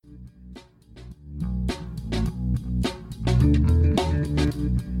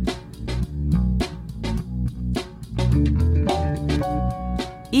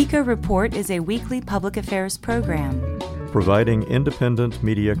ECO Report is a weekly public affairs program providing independent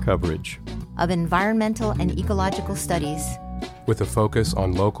media coverage of environmental and ecological studies with a focus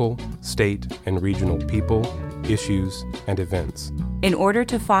on local, state, and regional people, issues, and events in order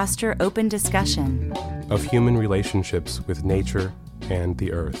to foster open discussion of human relationships with nature and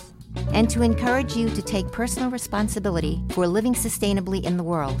the earth, and to encourage you to take personal responsibility for living sustainably in the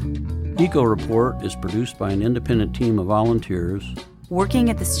world. ECO Report is produced by an independent team of volunteers working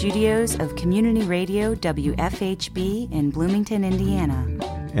at the studios of Community Radio WFHB in Bloomington, Indiana,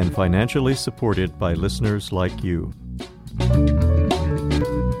 and financially supported by listeners like you.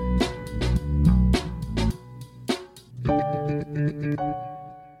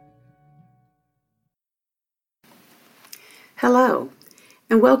 Hello,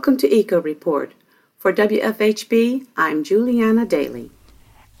 and welcome to ECO Report. For WFHB, I'm Juliana Daly.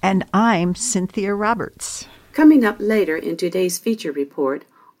 And I'm Cynthia Roberts. Coming up later in today's feature report,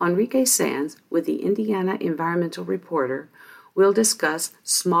 Enrique Sands with the Indiana Environmental Reporter will discuss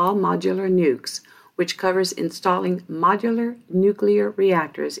small modular nukes, which covers installing modular nuclear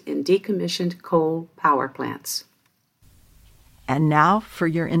reactors in decommissioned coal power plants. And now for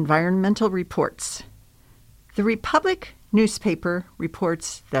your environmental reports. The Republic newspaper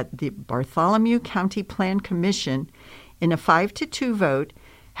reports that the Bartholomew County Plan Commission, in a 5-2 vote,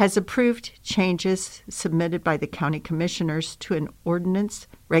 has approved changes submitted by the county commissioners to an ordinance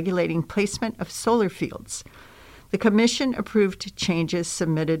regulating placement of solar fields. The commission approved changes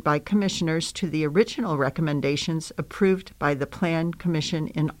submitted by commissioners to the original recommendations approved by the Plan Commission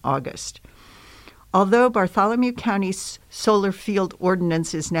in August. Although Bartholomew County's solar field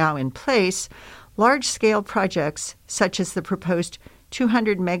ordinance is now in place, large-scale projects such as the proposed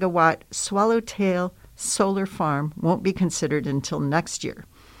 200-megawatt Swallowtail solar farm won't be considered until next year.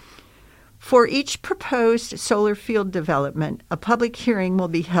 For each proposed solar field development, a public hearing will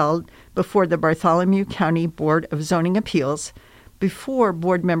be held before the Bartholomew County Board of Zoning Appeals before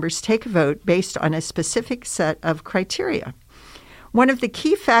board members take a vote based on a specific set of criteria. One of the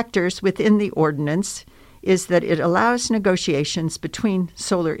key factors within the ordinance is that it allows negotiations between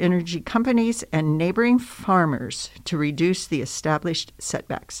solar energy companies and neighboring farmers to reduce the established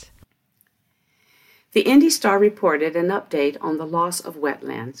setbacks. The Indy Star reported an update on the loss of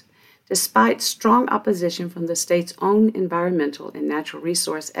wetlands. Despite strong opposition from the state's own environmental and natural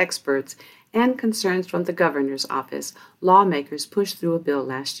resource experts and concerns from the governor's office, lawmakers pushed through a bill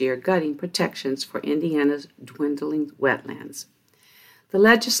last year gutting protections for Indiana's dwindling wetlands. The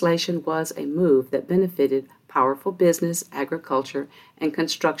legislation was a move that benefited powerful business, agriculture, and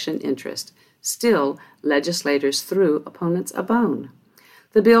construction interests. Still, legislators threw opponents a bone.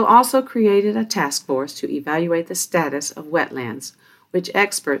 The bill also created a task force to evaluate the status of wetlands, which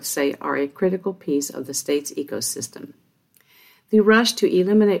experts say are a critical piece of the state's ecosystem. The rush to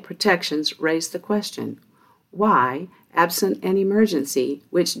eliminate protections raised the question, why, absent an emergency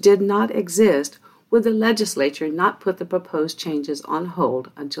which did not exist, would the legislature not put the proposed changes on hold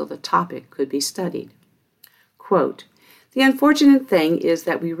until the topic could be studied? Quote, "The unfortunate thing is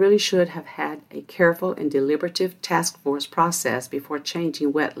that we really should have had a careful and deliberative task force process before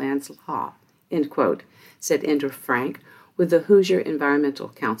changing wetlands law," end quote, said Andrew Frank with the Hoosier Environmental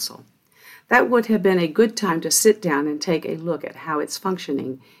Council. That would have been a good time to sit down and take a look at how it's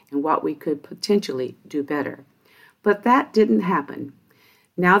functioning and what we could potentially do better. But that didn't happen.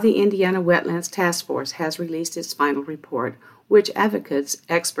 Now the Indiana Wetlands Task Force has released its final report, which advocates,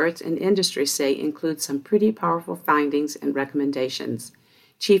 experts, and industry say includes some pretty powerful findings and recommendations.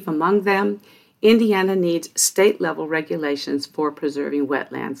 Chief among them, Indiana needs state-level regulations for preserving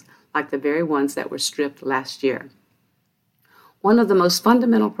wetlands, like the very ones that were stripped last year. One of the most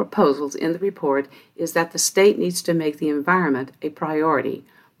fundamental proposals in the report is that the state needs to make the environment a priority,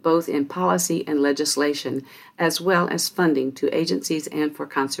 both in policy and legislation, as well as funding to agencies and for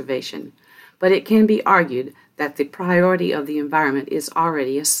conservation. But it can be argued that the priority of the environment is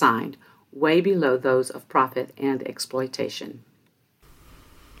already assigned, way below those of profit and exploitation.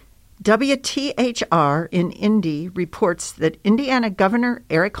 WTHR in Indy reports that Indiana Governor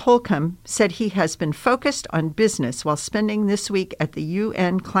Eric Holcomb said he has been focused on business while spending this week at the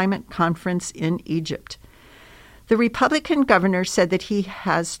UN Climate Conference in Egypt. The Republican governor said that he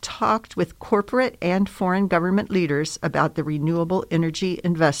has talked with corporate and foreign government leaders about the renewable energy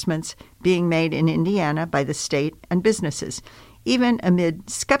investments being made in Indiana by the state and businesses, even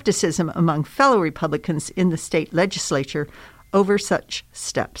amid skepticism among fellow Republicans in the state legislature over such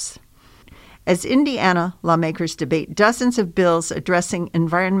steps. As Indiana lawmakers debate dozens of bills addressing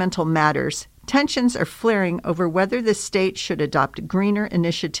environmental matters, tensions are flaring over whether the state should adopt greener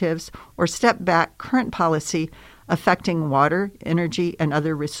initiatives or step back current policy affecting water, energy, and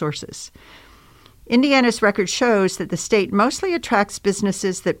other resources. Indiana's record shows that the state mostly attracts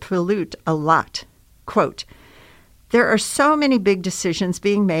businesses that pollute a lot. Quote, "There are so many big decisions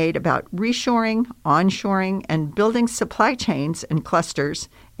being made about reshoring, onshoring, and building supply chains and clusters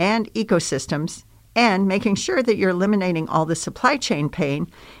and ecosystems, and making sure that you're eliminating all the supply chain pain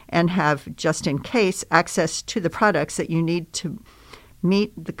and have, just in case, access to the products that you need to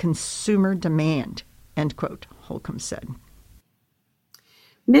meet the consumer demand," end quote, Holcomb said.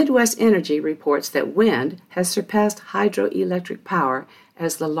 Midwest Energy reports that wind has surpassed hydroelectric power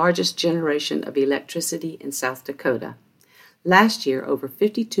as the largest generation of electricity in South Dakota. Last year, over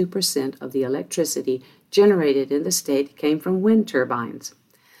 52% of the electricity generated in the state came from wind turbines.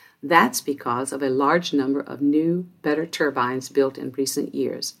 That's because of a large number of new, better turbines built in recent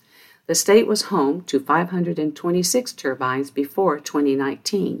years. The state was home to 526 turbines before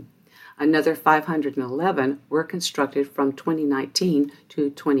 2019. Another 511 were constructed from 2019 to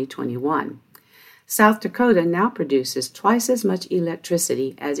 2021. South Dakota now produces twice as much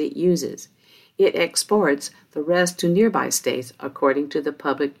electricity as it uses. It exports the rest to nearby states, according to the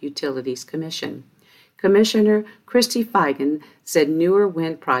Public Utilities Commission. Commissioner Christy Feigen said newer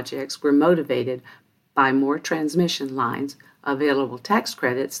wind projects were motivated by more transmission lines, available tax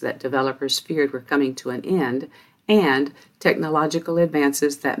credits that developers feared were coming to an end, and technological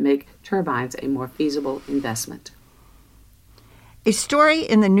advances that make turbines a more feasible investment. A story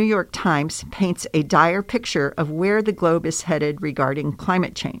in the New York Times paints a dire picture of where the globe is headed regarding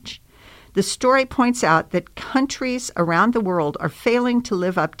climate change. The story points out that countries around the world are failing to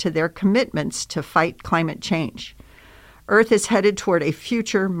live up to their commitments to fight climate change. Earth is headed toward a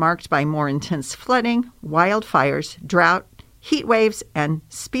future marked by more intense flooding, wildfires, drought, heat waves, and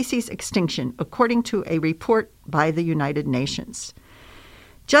species extinction, according to a report by the United Nations.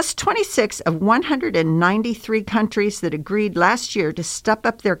 Just 26 of 193 countries that agreed last year to step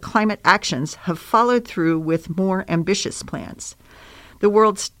up their climate actions have followed through with more ambitious plans. The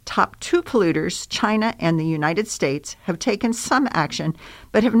world's top two polluters, China and the United States, have taken some action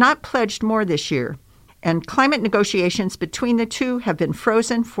but have not pledged more this year, and climate negotiations between the two have been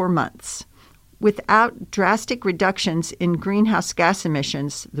frozen for months. Without drastic reductions in greenhouse gas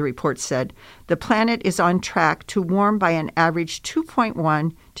emissions, the report said, the planet is on track to warm by an average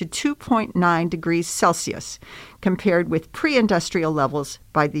 2.1 to 2.9 degrees Celsius, compared with pre-industrial levels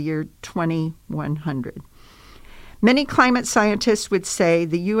by the year 2100. Many climate scientists would say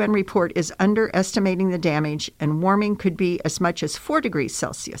the UN report is underestimating the damage and warming could be as much as 4 degrees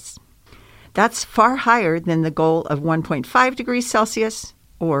Celsius. That's far higher than the goal of 1.5 degrees Celsius,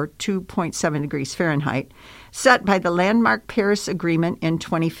 or 2.7 degrees Fahrenheit, set by the landmark Paris Agreement in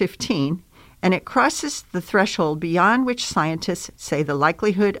 2015, and it crosses the threshold beyond which scientists say the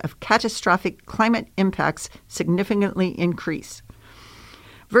likelihood of catastrophic climate impacts significantly increase.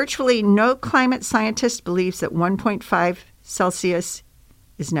 Virtually no climate scientist believes that 1.5 Celsius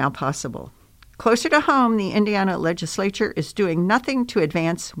is now possible. Closer to home, the Indiana legislature is doing nothing to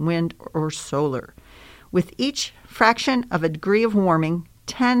advance wind or solar. With each fraction of a degree of warming,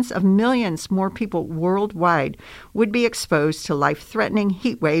 tens of millions more people worldwide would be exposed to life-threatening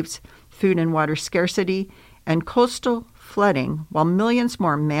heat waves, food and water scarcity, and coastal flooding, while millions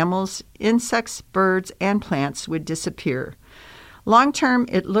more mammals, insects, birds, and plants would disappear. Long term,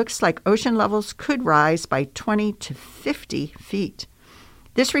 it looks like ocean levels could rise by 20 to 50 feet.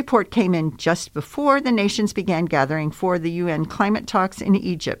 This report came in just before the nations began gathering for the UN climate talks in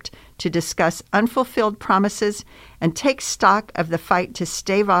Egypt to discuss unfulfilled promises and take stock of the fight to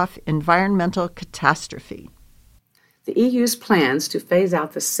stave off environmental catastrophe. The EU's plans to phase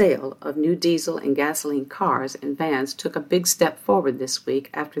out the sale of new diesel and gasoline cars and vans took a big step forward this week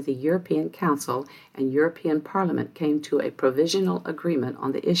after the European Council and European Parliament came to a provisional agreement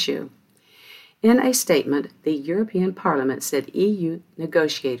on the issue. In a statement, the European Parliament said EU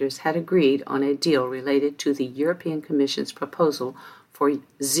negotiators had agreed on a deal related to the European Commission's proposal for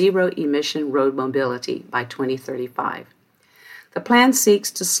zero-emission road mobility by 2035. The plan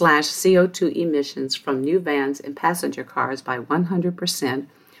seeks to slash CO2 emissions from new vans and passenger cars by 100%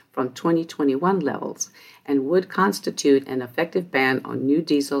 from 2021 levels and would constitute an effective ban on new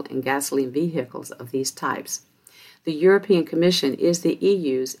diesel and gasoline vehicles of these types. The European Commission is the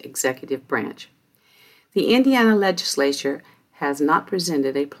EU's executive branch. The Indiana legislature has not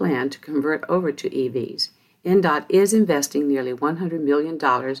presented a plan to convert over to EVs. INDOT is investing nearly $100 million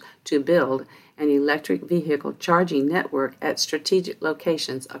to build an electric vehicle charging network at strategic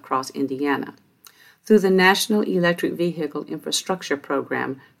locations across Indiana. Through the National Electric Vehicle Infrastructure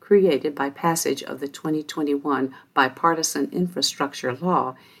Program created by passage of the 2021 Bipartisan Infrastructure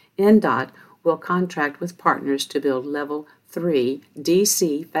Law, INDOT will contract with partners to build Level 3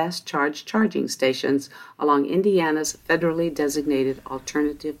 DC fast charge charging stations along Indiana's federally designated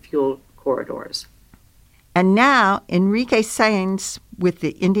alternative fuel corridors. And now, Enrique Saenz with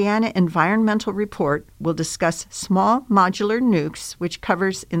the Indiana Environmental Report will discuss small modular nukes, which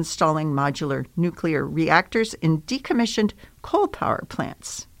covers installing modular nuclear reactors in decommissioned coal power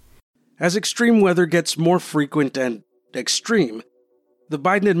plants. As extreme weather gets more frequent and extreme, the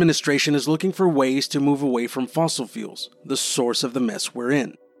Biden administration is looking for ways to move away from fossil fuels, the source of the mess we're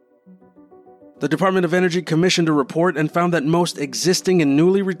in. The Department of Energy commissioned a report and found that most existing and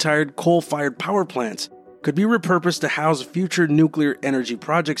newly retired coal-fired power plants could be repurposed to house future nuclear energy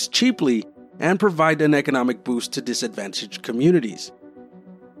projects cheaply and provide an economic boost to disadvantaged communities.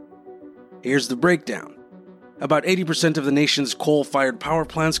 Here's the breakdown. About 80% of the nation's coal-fired power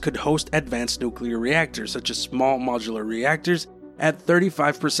plants could host advanced nuclear reactors, such as small modular reactors, at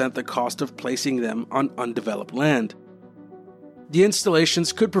 35% the cost of placing them on undeveloped land. The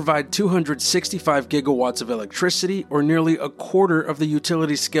installations could provide 265 gigawatts of electricity, or nearly a quarter of the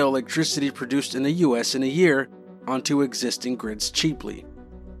utility-scale electricity produced in the U.S. in a year, onto existing grids cheaply.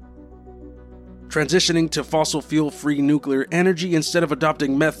 Transitioning to fossil fuel-free nuclear energy instead of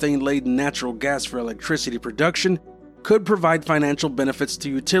adopting methane-laden natural gas for electricity production could provide financial benefits to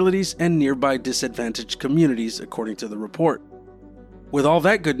utilities and nearby disadvantaged communities, according to the report. With all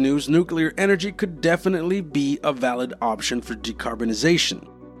that good news, nuclear energy could definitely be a valid option for decarbonization.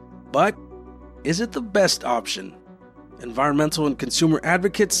 But is it the best option? Environmental and consumer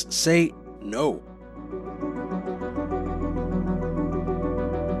advocates say no.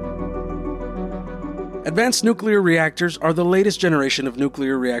 Advanced nuclear reactors are the latest generation of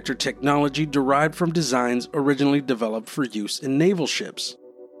nuclear reactor technology derived from designs originally developed for use in naval ships.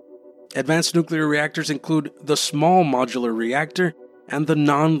 Advanced nuclear reactors include the small modular reactor and the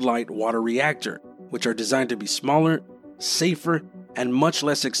non-light water reactor, which are designed to be smaller, safer, and much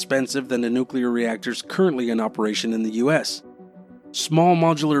less expensive than the nuclear reactors currently in operation in the U.S. Small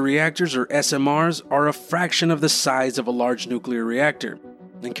modular reactors, or SMRs, are a fraction of the size of a large nuclear reactor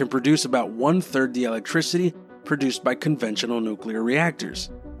and can produce about one-third the electricity produced by conventional nuclear reactors.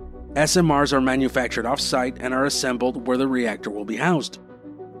 SMRs are manufactured off-site and are assembled where the reactor will be housed.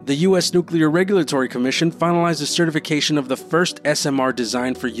 The U.S. Nuclear Regulatory Commission finalized the certification of the first SMR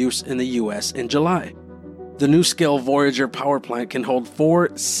designed for use in the U.S. in July. The NuScale Voyager power plant can hold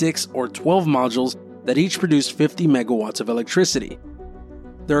 4, 6, or 12 modules that each produce 50 megawatts of electricity.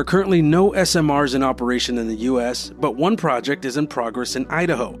 There are currently no SMRs in operation in the U.S., but one project is in progress in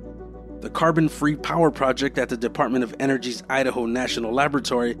Idaho. The Carbon Free Power Project at the Department of Energy's Idaho National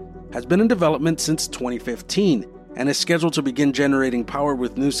Laboratory has been in development since 2015, and is scheduled to begin generating power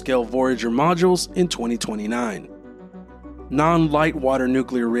with NuScale Voyager modules in 2029. Non-light water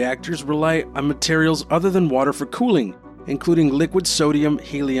nuclear reactors rely on materials other than water for cooling, including liquid sodium,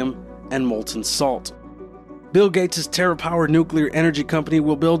 helium, and molten salt. Bill Gates' TerraPower nuclear energy company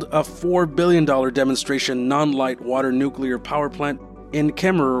will build a $4 billion demonstration non-light water nuclear power plant in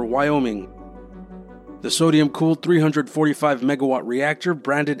Kemmerer, Wyoming. The sodium-cooled 345 megawatt reactor,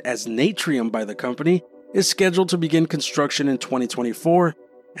 branded as Natrium by the company, is scheduled to begin construction in 2024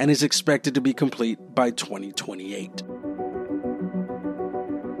 and is expected to be complete by 2028.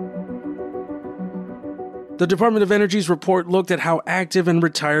 The Department of Energy's report looked at how active and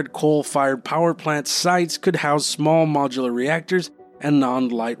retired coal-fired power plant sites could house small modular reactors and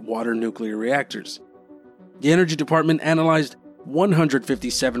non-light water nuclear reactors. The Energy Department analyzed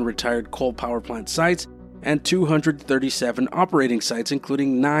 157 retired coal power plant sites and 237 operating sites,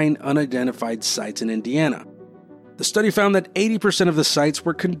 including 9 unidentified sites in Indiana. The study found that 80% of the sites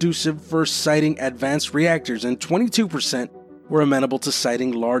were conducive for siting advanced reactors, and 22% were amenable to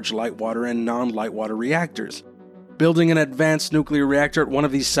siting large light water and non-light water reactors. Building an advanced nuclear reactor at one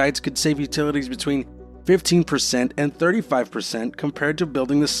of these sites could save utilities between 15% and 35% compared to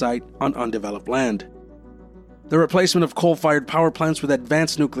building the site on undeveloped land. The replacement of coal-fired power plants with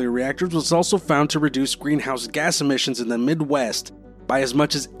advanced nuclear reactors was also found to reduce greenhouse gas emissions in the Midwest by as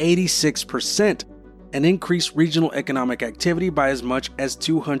much as 86% and increase regional economic activity by as much as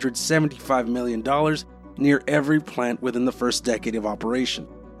 $275 million near every plant within the first decade of operation.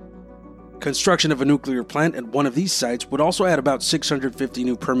 Construction of a nuclear plant at one of these sites would also add about 650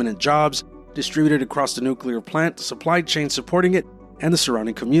 new permanent jobs distributed across the nuclear plant, supply chain supporting it, and the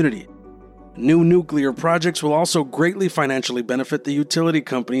surrounding community. New nuclear projects will also greatly financially benefit the utility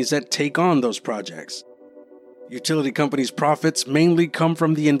companies that take on those projects. Utility companies' profits mainly come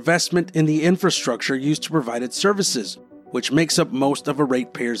from the investment in the infrastructure used to provide its services, which makes up most of a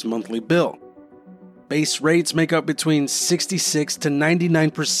ratepayer's monthly bill. Base rates make up between 66 to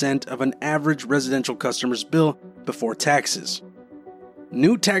 99% of an average residential customer's bill before taxes.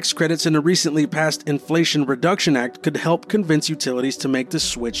 New tax credits in a recently passed Inflation Reduction Act could help convince utilities to make the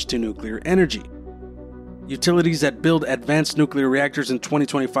switch to nuclear energy. Utilities that build advanced nuclear reactors in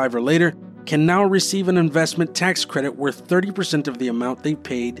 2025 or later can now receive an investment tax credit worth 30% of the amount they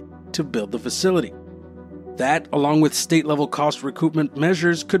paid to build the facility. That, along with state-level cost recoupment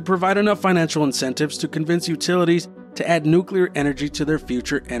measures, could provide enough financial incentives to convince utilities to add nuclear energy to their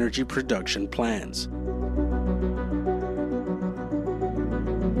future energy production plans.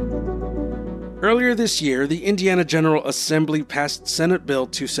 Earlier this year, the Indiana General Assembly passed Senate Bill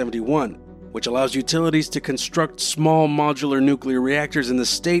 271, which allows utilities to construct small modular nuclear reactors in the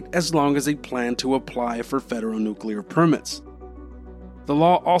state as long as they plan to apply for federal nuclear permits. The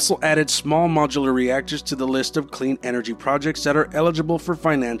law also added small modular reactors to the list of clean energy projects that are eligible for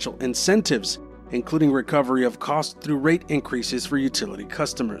financial incentives, including recovery of costs through rate increases for utility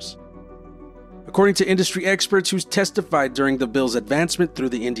customers. According to industry experts who testified during the bill's advancement through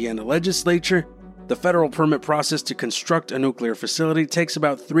the Indiana legislature, the federal permit process to construct a nuclear facility takes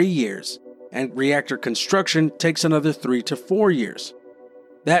about 3 years, and reactor construction takes another 3 to 4 years.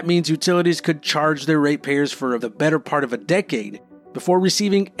 That means utilities could charge their ratepayers for the better part of a decade before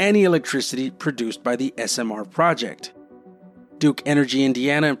receiving any electricity produced by the SMR project. Duke Energy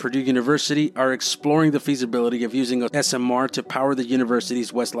Indiana and Purdue University are exploring the feasibility of using a SMR to power the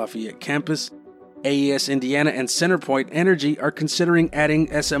university's West Lafayette campus. AES Indiana and CenterPoint Energy are considering adding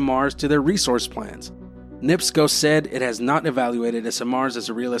SMRs to their resource plans. NIPSCO said it has not evaluated SMRs as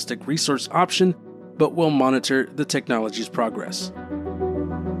a realistic resource option, but will monitor the technology's progress.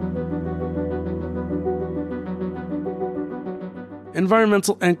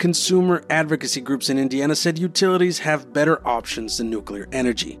 Environmental and consumer advocacy groups in Indiana said utilities have better options than nuclear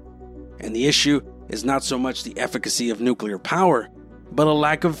energy. And the issue is not so much the efficacy of nuclear power, but a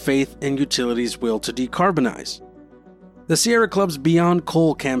lack of faith in utilities' will to decarbonize. The Sierra Club's Beyond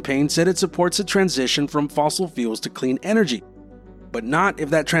Coal campaign said it supports a transition from fossil fuels to clean energy, but not if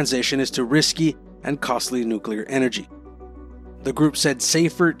that transition is to risky and costly nuclear energy. The group said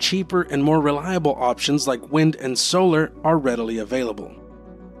safer, cheaper, and more reliable options like wind and solar are readily available.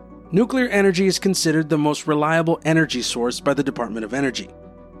 Nuclear energy is considered the most reliable energy source by the Department of Energy.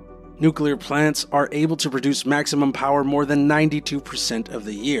 Nuclear plants are able to produce maximum power more than 92% of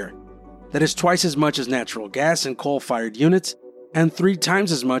the year. That is twice as much as natural gas and coal-fired units, and 3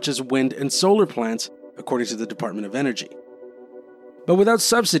 times as much as wind and solar plants, according to the Department of Energy. But without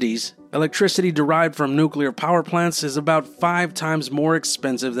subsidies, electricity derived from nuclear power plants is about 5 times more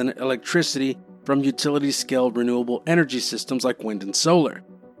expensive than electricity from utility-scale renewable energy systems like wind and solar.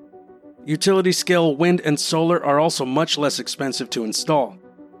 Utility-scale wind and solar are also much less expensive to install.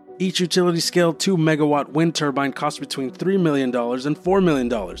 Each utility-scale 2-megawatt wind turbine costs between $3 million and $4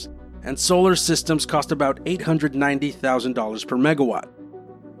 million, and solar systems cost about $890,000 per megawatt.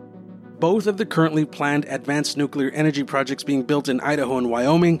 Both of the currently planned advanced nuclear energy projects being built in Idaho and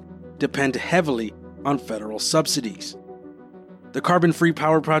Wyoming depend heavily on federal subsidies. The Carbon Free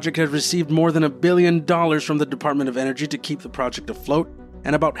Power Project has received more than $1 billion from the Department of Energy to keep the project afloat,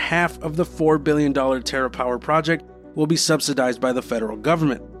 and about half of the $4 billion TerraPower project will be subsidized by the federal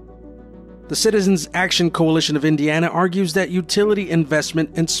government. The Citizens Action Coalition of Indiana argues that utility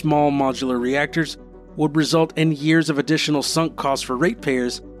investment in small modular reactors would result in years of additional sunk costs for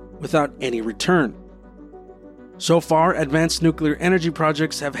ratepayers without any return. So far, advanced nuclear energy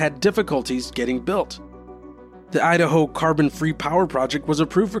projects have had difficulties getting built. The Idaho Carbon Free Power Project was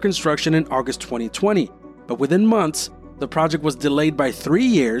approved for construction in August 2020, but within months, the project was delayed by 3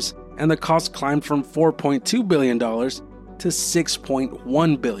 years and the cost climbed from $4.2 billion to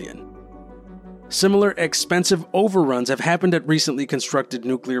 $6.1 billion. Similar expensive overruns have happened at recently constructed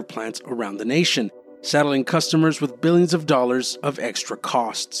nuclear plants around the nation, saddling customers with billions of dollars of extra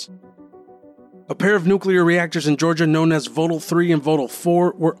costs. A pair of nuclear reactors in Georgia known as Vogtle 3 and Vogtle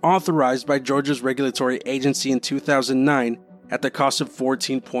 4 were authorized by Georgia's regulatory agency in 2009 at the cost of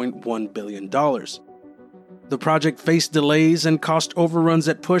 $14.1 billion. The project faced delays and cost overruns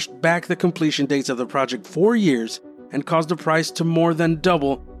that pushed back the completion dates of the project 4 years and caused the price to more than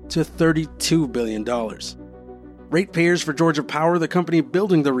double to $32 billion. Ratepayers for Georgia Power, the company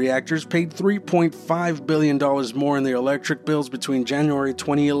building the reactors, paid $3.5 billion more in their electric bills between January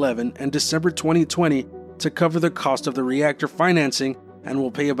 2011 and December 2020 to cover the cost of the reactor financing and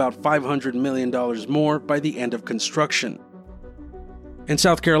will pay about $500 million more by the end of construction. In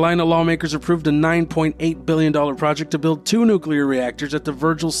South Carolina, lawmakers approved a $9.8 billion project to build 2 nuclear reactors at the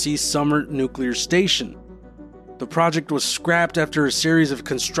Virgil C. Summer Nuclear Station. The project was scrapped after a series of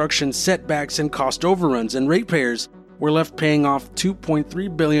construction setbacks and cost overruns, and ratepayers were left paying off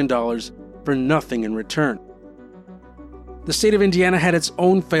 $2.3 billion for nothing in return. The state of Indiana had its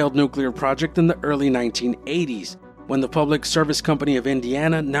own failed nuclear project in the early 1980s, when the Public Service Company of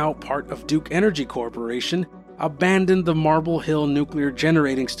Indiana, now part of Duke Energy Corporation, abandoned the Marble Hill Nuclear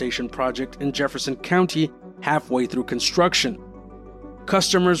Generating Station project in Jefferson County halfway through construction.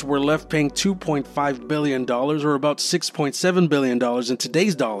 Customers were left paying $2.5 billion, or about $6.7 billion in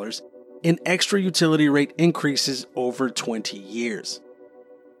today's dollars, in extra utility rate increases over 20 years.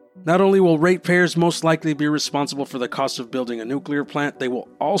 Not only will ratepayers most likely be responsible for the cost of building a nuclear plant, they will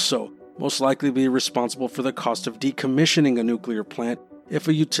also most likely be responsible for the cost of decommissioning a nuclear plant if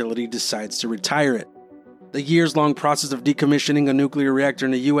a utility decides to retire it. The years-long process of decommissioning a nuclear reactor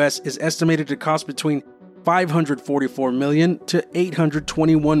in the U.S. is estimated to cost between $544 million to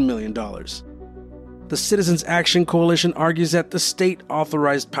 $821 million. The Citizens Action Coalition argues that the state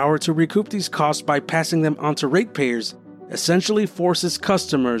authorized power to recoup these costs by passing them on to ratepayers essentially forces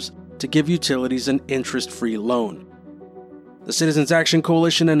customers to give utilities an interest-free loan. The Citizens Action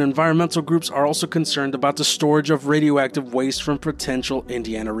Coalition and environmental groups are also concerned about the storage of radioactive waste from potential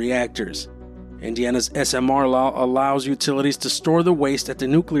Indiana reactors. Indiana's SMR law allows utilities to store the waste at the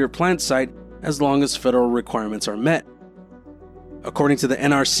nuclear plant site as long as federal requirements are met. According to the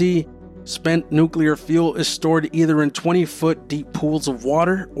NRC, spent nuclear fuel is stored either in 20-foot deep pools of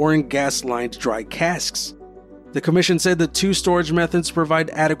water or in gas-lined dry casks. The Commission said the two storage methods provide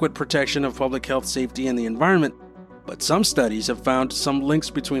adequate protection of public health, safety, and the environment, but some studies have found some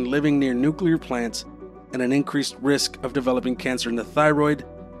links between living near nuclear plants and an increased risk of developing cancer in the thyroid,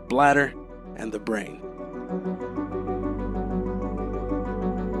 bladder, and the brain.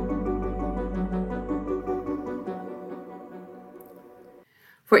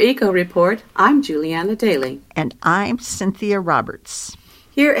 For Eco Report, I'm Juliana Daly. And I'm Cynthia Roberts.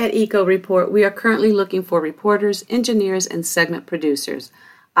 Here at Eco Report, we are currently looking for reporters, engineers, and segment producers.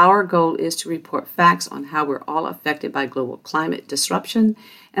 Our goal is to report facts on how we're all affected by global climate disruption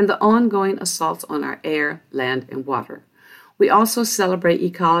and the ongoing assaults on our air, land, and water. We also celebrate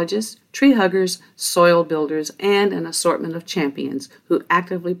ecologists, tree huggers, soil builders, and an assortment of champions who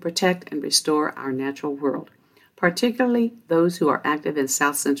actively protect and restore our natural world, particularly those who are active in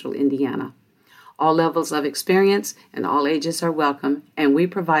South Central Indiana. All levels of experience and all ages are welcome, and we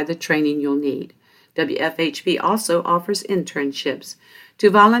provide the training you'll need. WFHB also offers internships.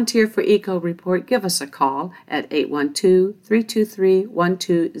 To volunteer for Eco Report, give us a call at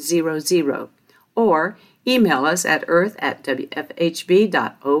 812-323-1200 or email us at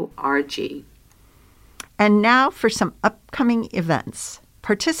earth@wfhb.org. And now for some upcoming events.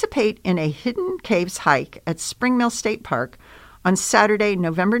 Participate in a Hidden Caves hike at Spring Mill State Park on Saturday,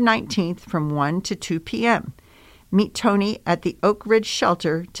 November 19th from 1 to 2 p.m. Meet Tony at the Oak Ridge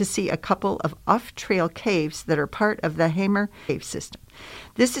Shelter to see a couple of off-trail caves that are part of the Hamer Cave System.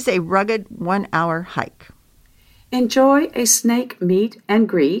 This is a rugged 1-hour hike. Enjoy a snake meet and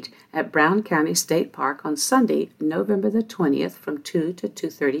greet at Brown County State Park on Sunday, November the 20th from 2 to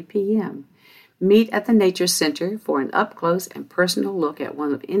 2:30 p.m. Meet at the Nature Center for an up-close and personal look at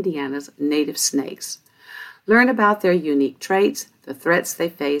one of Indiana's native snakes. Learn about their unique traits, the threats they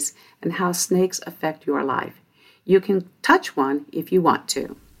face, and how snakes affect your life. You can touch one if you want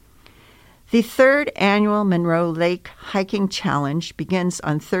to. The third annual Monroe Lake Hiking Challenge begins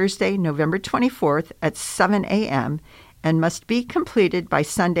on Thursday, November 24th at 7 a.m. and must be completed by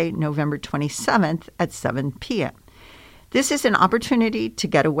Sunday, November 27th at 7 p.m. This is an opportunity to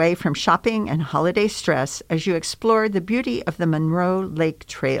get away from shopping and holiday stress as you explore the beauty of the Monroe Lake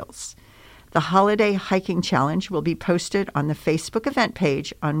trails. The Holiday Hiking Challenge will be posted on the Facebook event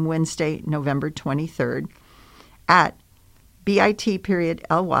page on Wednesday, November 23rd at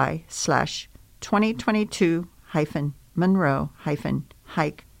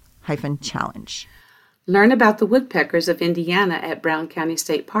bit.ly/2022-Monroe-Hike-Challenge. Learn about the woodpeckers of Indiana at Brown County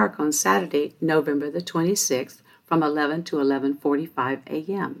State Park on Saturday, November the 26th from 11 to 11:45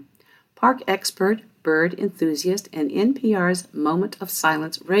 a.m. Park expert, bird enthusiast, and NPR's Moment of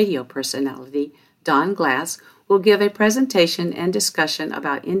Silence radio personality, Don Glass, will give a presentation and discussion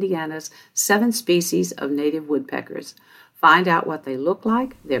about Indiana's 7 species of native woodpeckers. Find out what they look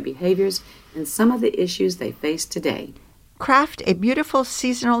like, their behaviors, and some of the issues they face today. Craft a beautiful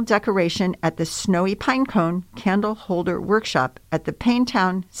seasonal decoration at the Snowy Pinecone Candle Holder Workshop at the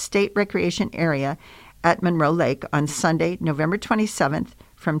Paintown State Recreation Area at Monroe Lake on Sunday, November 27th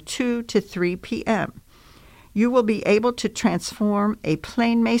from 2 to 3 p.m. You will be able to transform a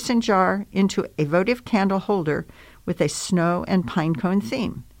plain mason jar into a votive candle holder with a snow and pinecone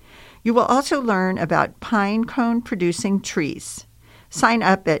theme. You will also learn about pine cone producing trees. Sign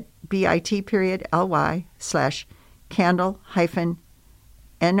up at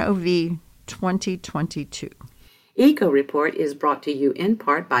bit.ly/candle-NOV 2022. Eco Report is brought to you in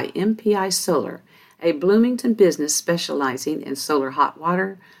part by MPI Solar, a Bloomington business specializing in solar hot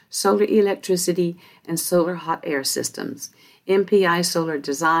water, solar electricity, and solar hot air systems. MPI Solar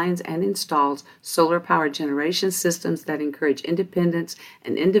designs and installs solar power generation systems that encourage independence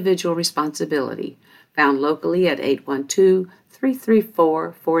and individual responsibility. Found locally at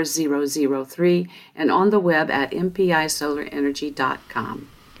 812-334-4003 and on the web at mpisolarenergy.com.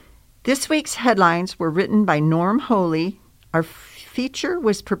 This week's headlines were written by Norm Holy. Our feature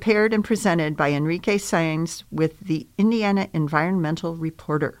was prepared and presented by Enrique Saenz with the Indiana Environmental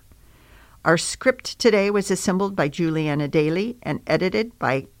Reporter. Our script today was assembled by Juliana Daly and edited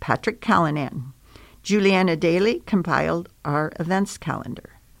by Patrick Callanan. Juliana Daly compiled our events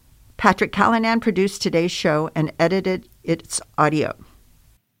calendar. Patrick Callanan produced today's show and edited its audio.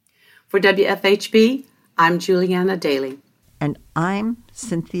 For WFHB, I'm Juliana Daly. And I'm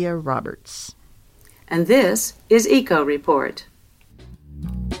Cynthia Roberts. And this is Eco Report.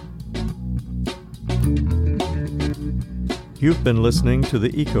 You've been listening to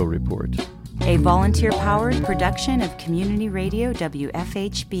the Eco Report, a volunteer-powered production of Community Radio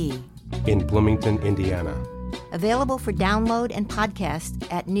WFHB in Bloomington, Indiana. Available for download and podcast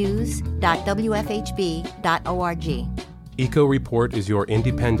at news.wfhb.org. Eco Report is your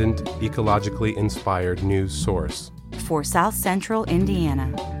independent, ecologically inspired news source for South Central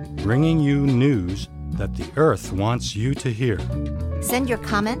Indiana, bringing you news that the Earth wants you to hear. Send your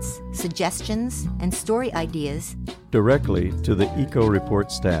comments, suggestions, and story ideas directly to the Eco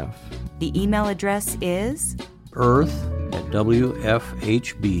Report staff. The email address is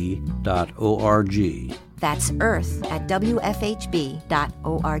earth@wfhb.org. That's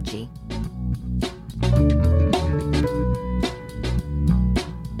earth@wfhb.org.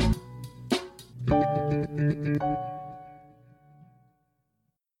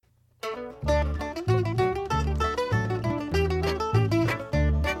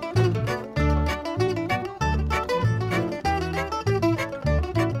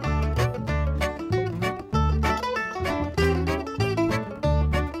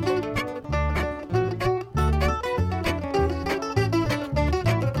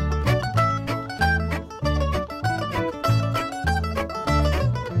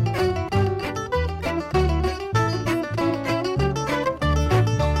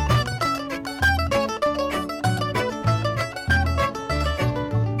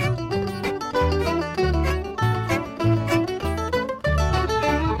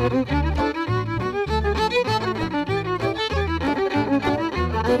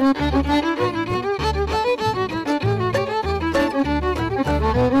 Thank you.